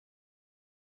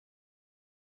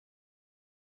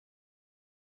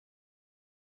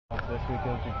this week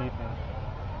it was your defense.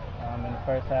 In the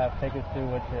first half, take us through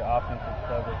what your offensive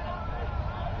struggles,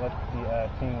 what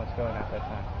the team was feeling at that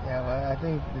time. Yeah, well, I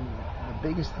think the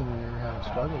biggest thing we were having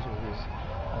struggles with is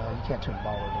you can't turn the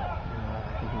ball over.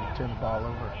 I think we turned the ball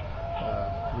over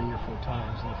 3 or 4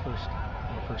 times in the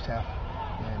first half,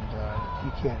 and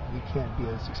you can't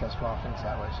be a successful offense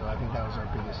that way. So I think that was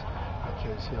our biggest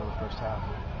Achilles heel the first half.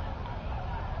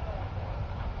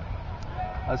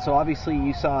 So obviously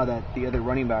you saw that the other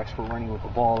running backs were running with the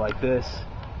ball like this,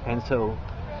 and so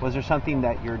was there something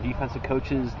that your defensive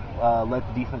coaches let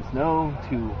the defense know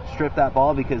to strip that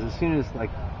ball? Because as soon as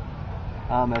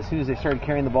they started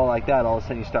carrying the ball like that, all of a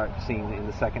sudden you start seeing in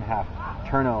the second half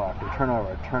turnover after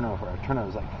turnover after turnover after turnover.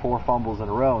 It was like 4 fumbles in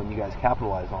a row, and you guys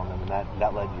capitalized on them, and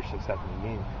that led to your success in the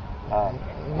game.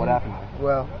 What happened there?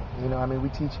 Well, we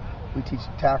teach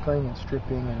tackling and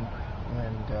stripping and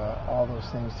all those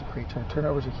things to create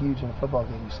turnovers are huge in a football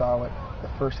game. You saw what the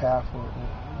first half,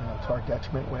 to our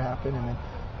detriment, what happened, and then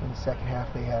in the second half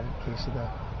they had a case of the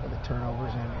turnovers,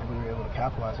 and we were able to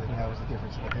capitalize. I think that was the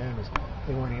difference in the game, is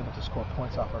they weren't able to score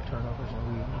points off our turnovers, and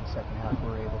we in the second half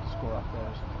were able to score off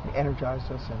those. It energized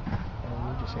us, and we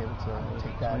were just able to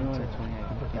take that and look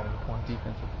at the points.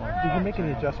 Defensive points. Did you make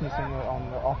any adjustments on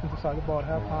the offensive side of the ball at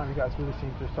halftime? You guys really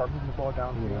seemed to start moving the ball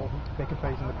downfield, making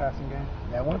plays in the passing game.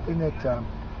 Yeah, one thing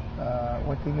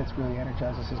that's really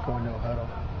energized us is going no huddle.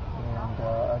 And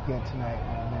again tonight,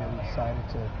 we decided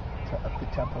to up the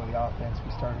tempo of the offense.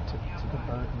 We started to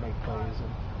convert and make plays,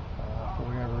 and for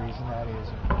whatever reason that is,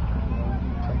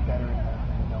 we played better in the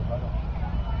no huddle.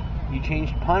 You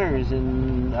changed punters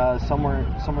in somewhere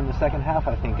in the second half,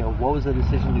 I think. What was the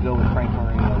decision to go with Frank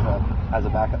Murray as a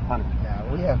backup punter? Yeah,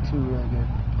 we have 2 really good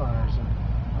punters, and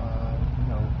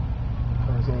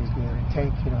Jose's good, and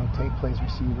Tank plays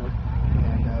receiver,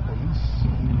 and but he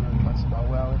really punts the ball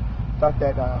well. I thought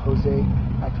that Jose,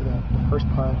 after the first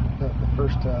punt, the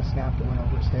first snap that went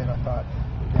over his head, I thought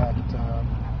that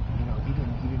he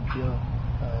didn't feel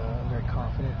very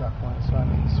confident at that point, so I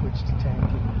made the switch to Tank,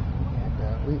 and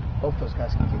both those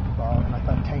guys can kick the ball, and I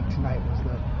thought Tank tonight was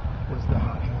the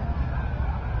hot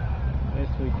hand.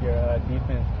 This week your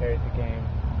defense carried the game.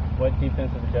 What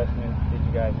defensive adjustments did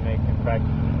you guys make in practice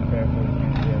to prepare for the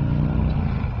game?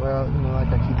 Well,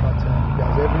 like I keep on telling you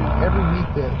guys, every week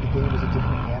the game is a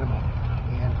different animal.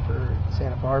 And for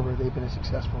Santa Barbara, they've been a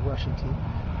successful rushing team,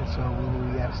 and so we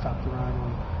knew we had to stop the run.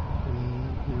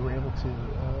 We were able to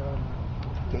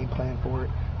game plan for it.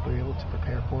 We were able to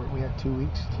prepare for it. We had 2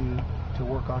 weeks to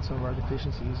work on some of our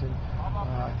deficiencies, and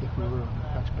I think we were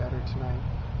much better tonight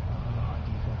on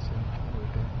defense than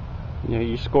we've been.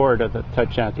 You scored the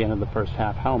touchdown at the end of the first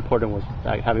half. How important was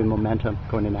having momentum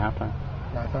going into halftime?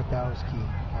 Yeah, I thought that was key.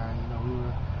 We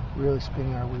were really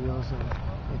spinning our wheels, and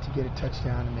to get a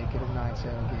touchdown and make it a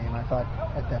 9-7 game, I thought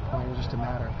at that point it was just a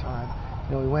matter of time.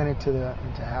 We went into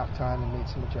halftime and made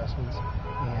some adjustments,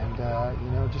 and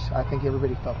I think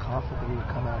everybody felt confident that we would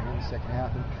come out here in the second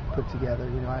half and put together.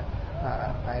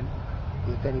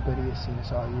 If anybody has seen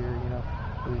us all year,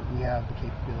 we have the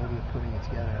capability of putting it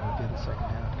together, and we did in the second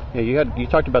half. Yeah, you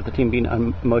talked about the team being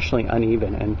emotionally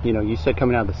uneven, and you said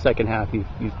coming out of the second half, you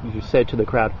said to the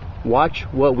crowd, "Watch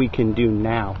what we can do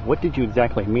now." What did you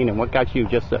exactly mean, and what got you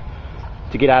just to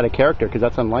get out of character? Because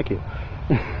that's unlike you.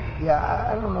 Yeah,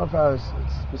 I don't know if I was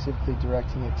specifically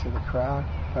directing it to the crowd,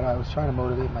 but I was trying to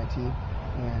motivate my team,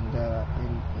 and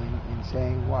in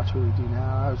saying, "Watch what we do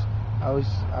now," I was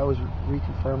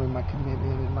reconfirming my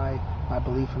commitment and my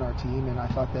belief in our team, and I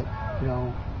thought that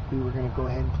we were going to go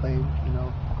ahead and play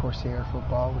Corsair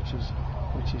football, which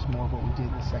is more what we did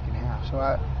in the second half. So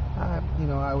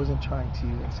I wasn't trying to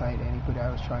incite anybody.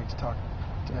 I was trying to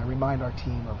remind our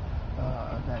team of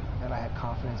that I had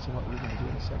confidence in what we were going to do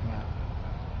in the second half.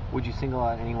 Would you single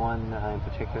out anyone in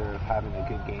particular of having a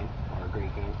good game or a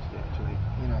great game tonight?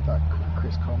 I thought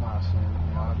Chris Comas,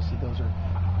 and obviously those are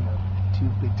 2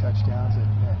 big touchdowns that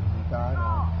we got.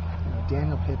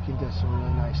 Daniel Pipkin does some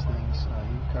really nice things.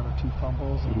 He recovered 2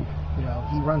 fumbles, and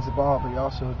he runs the ball, but he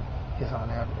also is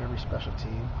on every special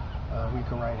team.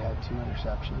 Rico Wright had 2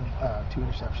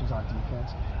 interceptions on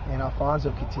defense, and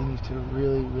Alfonso continues to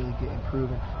really get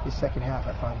improving. His second half,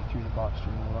 I thought he threw the ball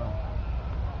extremely well.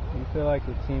 Do you feel like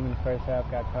the team in the first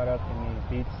half got caught up in the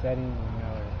beach setting,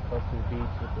 close to the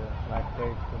beach with the life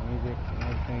lyrics, the music, and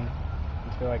everything?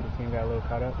 Do you feel like the team got a little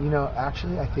caught up?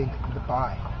 Actually, I think the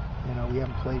bye. We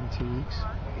haven't played in 2 weeks,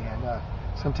 and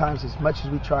sometimes as much as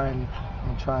we try and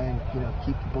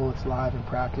keep the bullets live in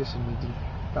practice, and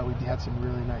thought we had some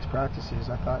really nice practices.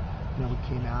 I thought we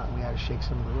came out and we had to shake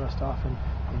some of the rust off and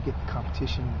get the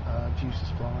competition juices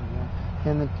flowing again.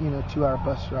 And the 2-hour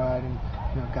bus ride, and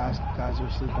guys are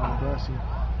asleep on the bus, and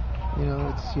we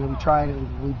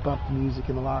bump the music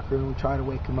in the locker room. We try to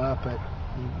wake him up, but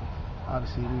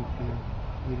obviously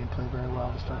we didn't play very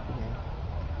well to start the game.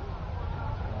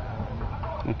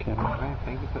 Okay. All right,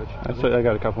 thank you, Coach. I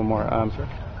got a couple more. Sure.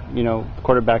 The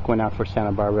quarterback went out for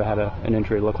Santa Barbara, had an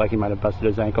injury. It looked like he might have busted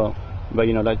his ankle. But,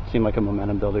 that seemed like a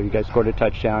momentum builder. You guys scored a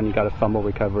touchdown, you got a fumble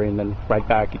recovery, and then right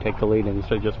back you take the lead, and you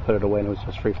sort of just put it away, and it was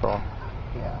just free-for-all.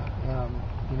 Yeah.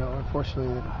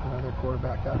 Unfortunately, their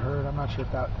quarterback got hurt. I'm not sure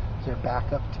if that was their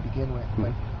backup to begin with,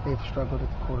 but they've struggled at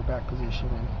the quarterback position.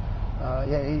 And,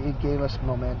 it gave us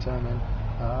momentum, and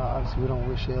obviously we don't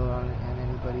wish ill on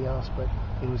anybody else, but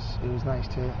it was nice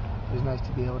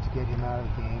to be able to get him out of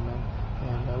the game,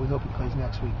 and we hope he plays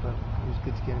next week, but it was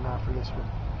good to get him out for this one.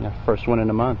 Yeah, first one in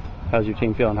a month. How's your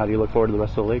team feeling? How do you look forward to the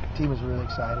rest of the league? The team is really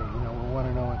excited. We're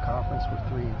 1-0 in conference.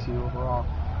 We're 3-2 overall,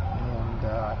 and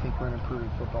I think we're an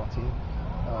improving football team.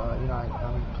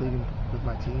 I'm pleading with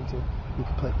my team we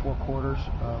can play 4 quarters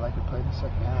like we played in the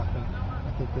second half, and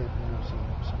I think that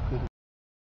some good